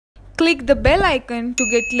Click the bell icon to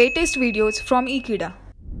get latest videos from Ekeeda.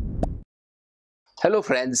 Hello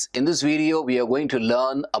friends, in this video we are going to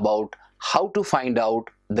learn about how to find out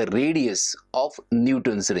the radius of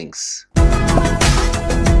Newton's rings.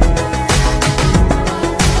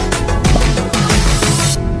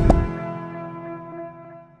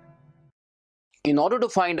 In order to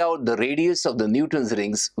find out the radius of the Newton's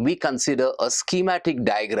rings, we consider a schematic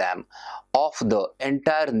diagram of the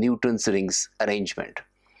entire Newton's rings arrangement.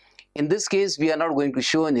 In this case, we are not going to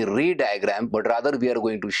show any ray diagram, but rather we are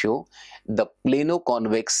going to show the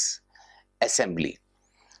plano-convex assembly.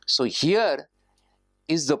 So here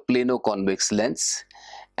is the plano-convex lens,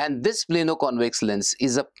 and this plano-convex lens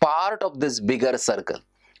is a part of this bigger circle.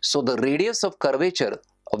 So the radius of curvature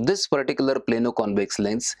of this particular plano-convex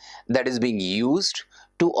lens that is being used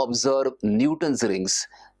to observe Newton's rings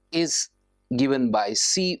is given by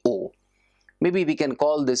CO. Maybe we can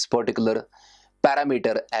call this particular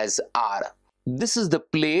parameter as R. This is the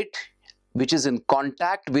plate which is in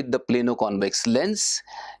contact with the plano-convex lens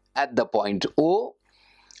at the point O,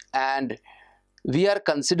 and we are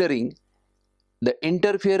considering the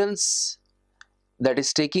interference that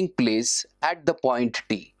is taking place at the point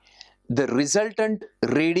T. The resultant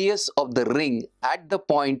radius of the ring at the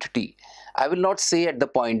point T, I will not say at the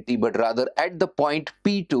point T but rather at the point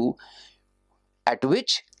P2, at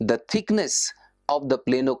which the thickness of the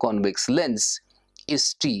plano-convex lens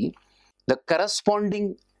is T, the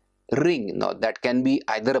corresponding ring, now that can be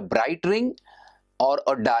either a bright ring or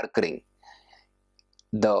a dark ring,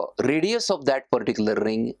 the radius of that particular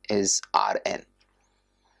ring is Rn.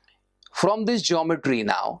 From this geometry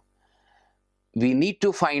now, we need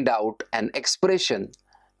to find out an expression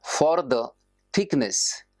for the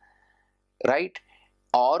thickness, right?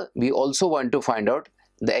 Or we also want to find out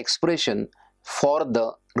the expression for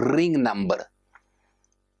the ring number.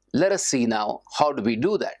 Let us see now how do we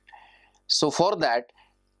do that. So for that,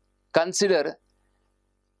 consider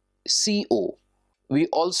CO. We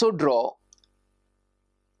also draw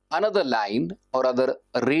another line or other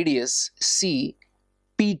radius C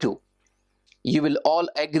P2. You will all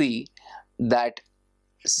agree that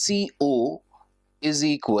CO is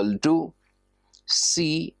equal to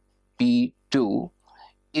CP2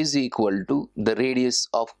 is equal to the radius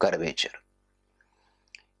of curvature.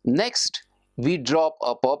 Next, we drop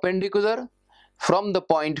a perpendicular from the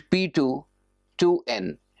point P2 to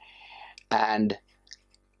N, and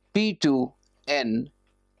P2N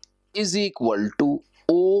is equal to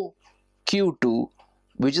OQ2,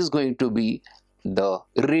 which is going to be the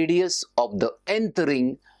radius of the nth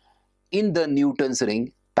ring in the Newton's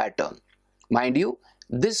ring pattern. Mind you,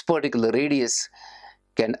 this particular radius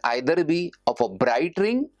can either be of a bright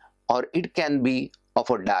ring or it can be of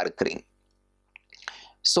a dark ring.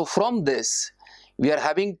 So from this, we are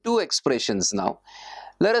having two expressions now.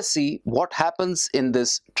 Let us see what happens in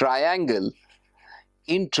this triangle,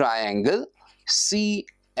 in triangle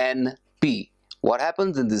CNP. What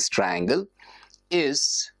happens in this triangle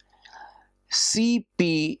is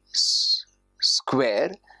CP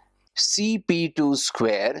square, CP2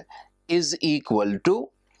 square is equal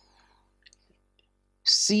to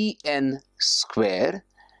CN square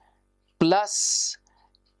plus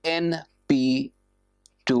NP2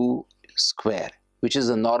 square, which is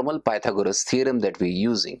a normal Pythagoras theorem that we are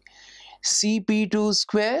using. CP2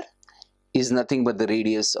 square is nothing but the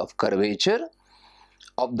radius of curvature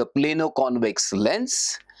of the plano-convex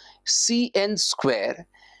lens. CN square,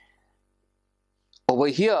 over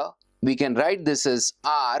here we can write this as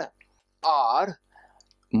R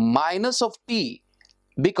minus of T,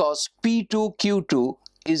 because P2Q2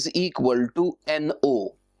 is equal to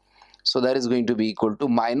NO. So that is going to be equal to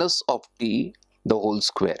minus of T the whole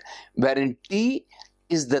square, wherein T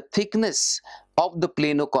is the thickness of the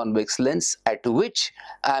plano-convex lens at which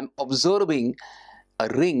I am observing a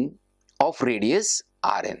ring of radius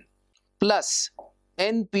Rn, plus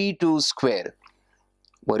NP2 square.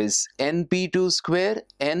 What is NP2 square?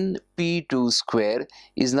 NP2 square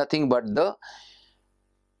is nothing but the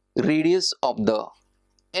radius of the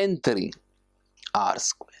nth ring, R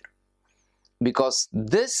square, because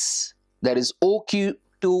this, that is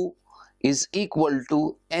OQ2, is equal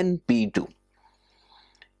to NP2.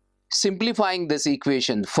 Simplifying this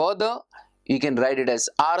equation further, you can write it as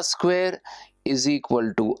R square is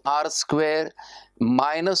equal to R square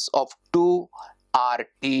minus of 2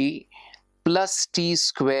 RT plus T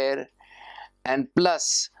square and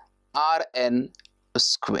plus Rn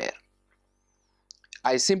square.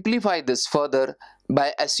 I simplify this further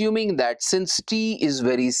by assuming that since T is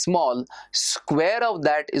very small, square of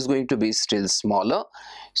that is going to be still smaller.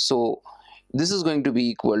 So this is going to be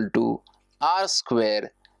equal to R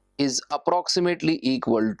square is approximately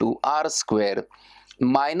equal to r square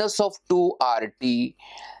minus of 2rt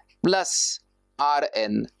plus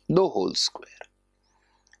rn the whole square.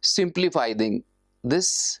 Simplifying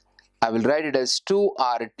this, I will write it as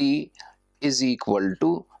 2rt is equal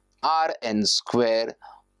to rn square,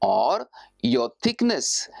 or your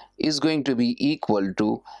thickness is going to be equal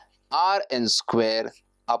to rn square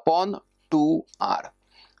upon 2r.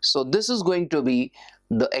 So this is going to be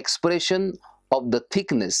the expression of the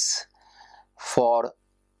thickness for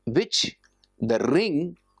which the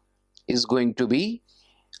ring is going to be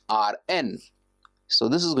Rn. So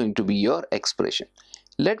this is going to be your expression.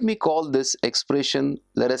 Let me call this expression,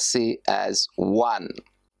 let us say, as 1.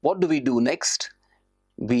 What do we do next?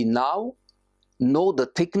 We now know the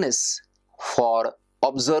thickness for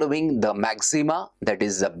observing the maxima, that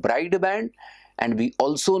is the bright band, and we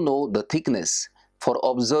also know the thickness for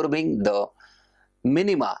observing the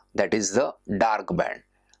minima, that is the dark band.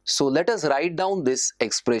 So let us write down these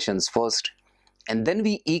expressions first, and then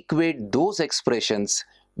we equate those expressions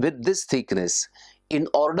with this thickness in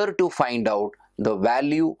order to find out the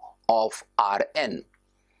value of Rn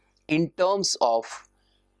in terms of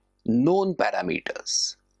known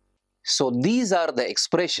parameters. So these are the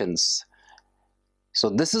expressions. So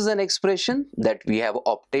this is an expression that we have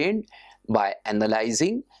obtained by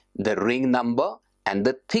analyzing the ring number and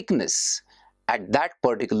the thickness at that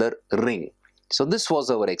particular ring. So this was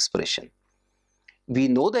our expression. We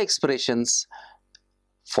know the expressions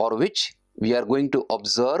for which we are going to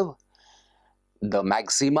observe the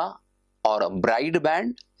maxima or a bright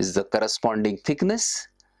band is the corresponding thickness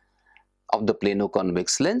of the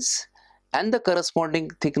plano-convex lens, and the corresponding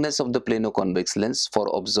thickness of the plano-convex lens for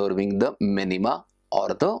observing the minima or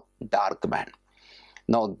the dark band.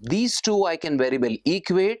 Now these two I can very well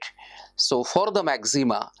equate. So for the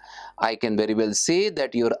maxima, I can very well say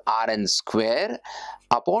that your Rn square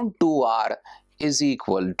upon 2r is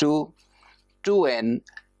equal to 2n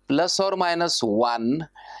plus or minus 1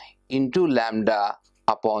 into lambda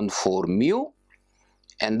upon 4 mu,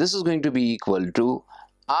 and this is going to be equal to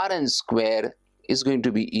Rn square is going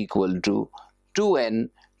to be equal to 2n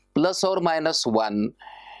plus or minus 1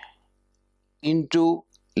 into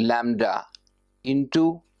lambda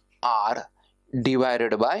into r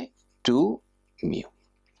divided by 2 mu.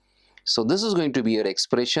 So this is going to be your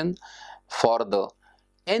expression for the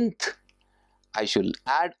nth, I should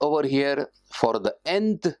add over here, for the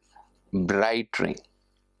nth bright ring.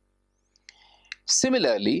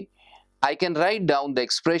 Similarly, I can write down the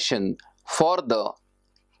expression for the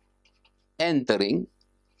nth ring,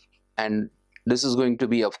 and this is going to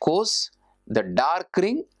be, of course, the dark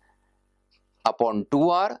ring upon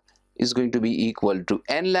 2r is going to be equal to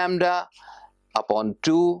n lambda upon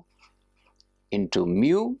 2 into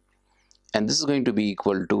mu, and this is going to be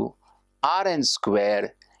equal to Rn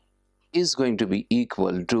square is going to be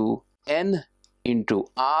equal to n into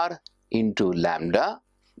r into lambda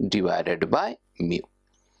divided by mu.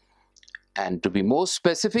 And to be more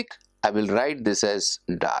specific, I will write this as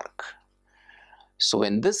dark. So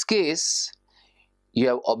in this case, you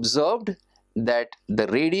have observed that the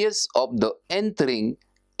radius of the nth ring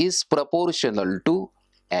is proportional to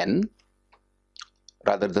n.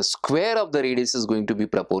 Rather, the square of the radius is going to be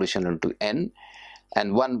proportional to n.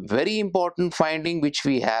 And one very important finding which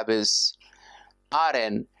we have is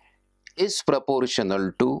Rn is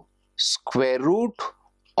proportional to square root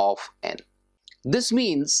of n. This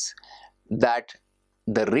means that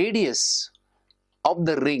the radius of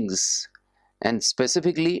the rings, and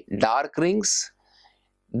specifically dark rings,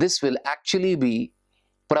 this will actually be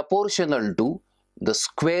proportional to the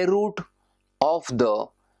square root of the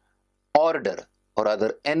order, or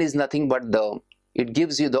rather n is nothing but it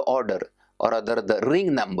gives you the order, or rather the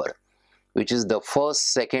ring number, which is the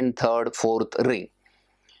first, second, third, fourth ring.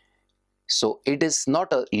 So it is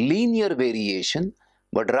not a linear variation,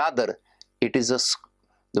 but rather it is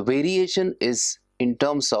the variation is in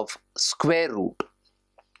terms of square root.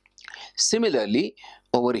 Similarly,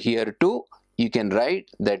 over here too, you can write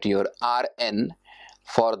that your Rn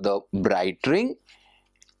for the bright ring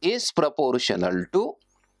is proportional to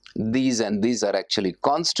these, and these are actually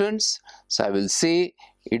constants. So I will say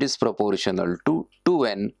it is proportional to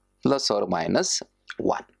 2n plus or minus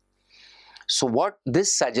 1. So what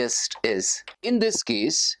this suggests is, in this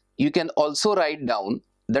case, you can also write down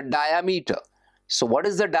the diameter. So what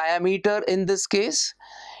is the diameter in this case?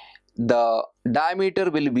 The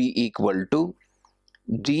diameter will be equal to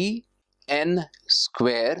dn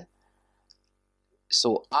square.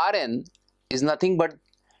 So Rn is nothing but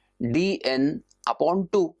dn upon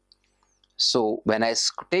 2. So when I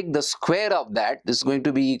take the square of that, this is going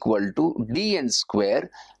to be equal to dn square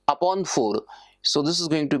upon 4, So this is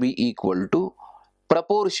going to be equal to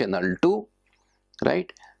proportional to,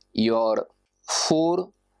 right, your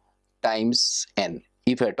 4 times n,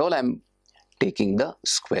 if at all I'm taking the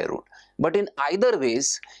square root. But in either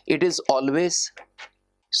ways, it is always,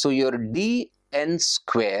 so your dn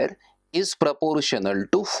square is proportional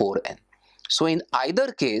to 4n. So in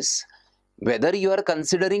either case, whether you are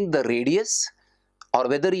considering the radius or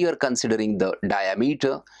whether you are considering the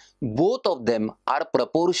diameter, both of them are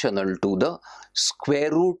proportional to the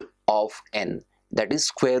square root of n, that is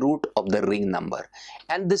square root of the ring number.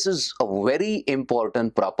 And this is a very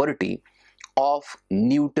important property of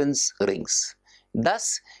Newton's rings.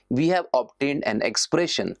 Thus, we have obtained an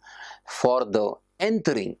expression for the nth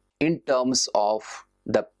ring in terms of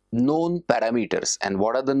the known parameters. And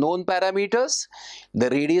what are the known parameters? The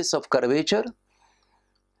radius of curvature,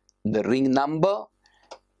 the ring number,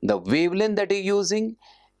 the wavelength that you're using,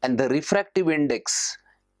 and the refractive index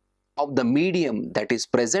of the medium that is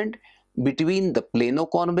present between the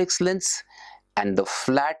plano-convex lens and the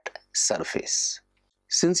flat surface.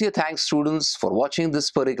 Sincere thanks, students, for watching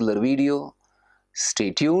this particular video.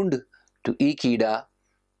 Stay tuned to Ekeeda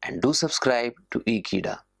and do subscribe to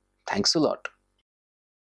Ekeeda. Thanks a lot.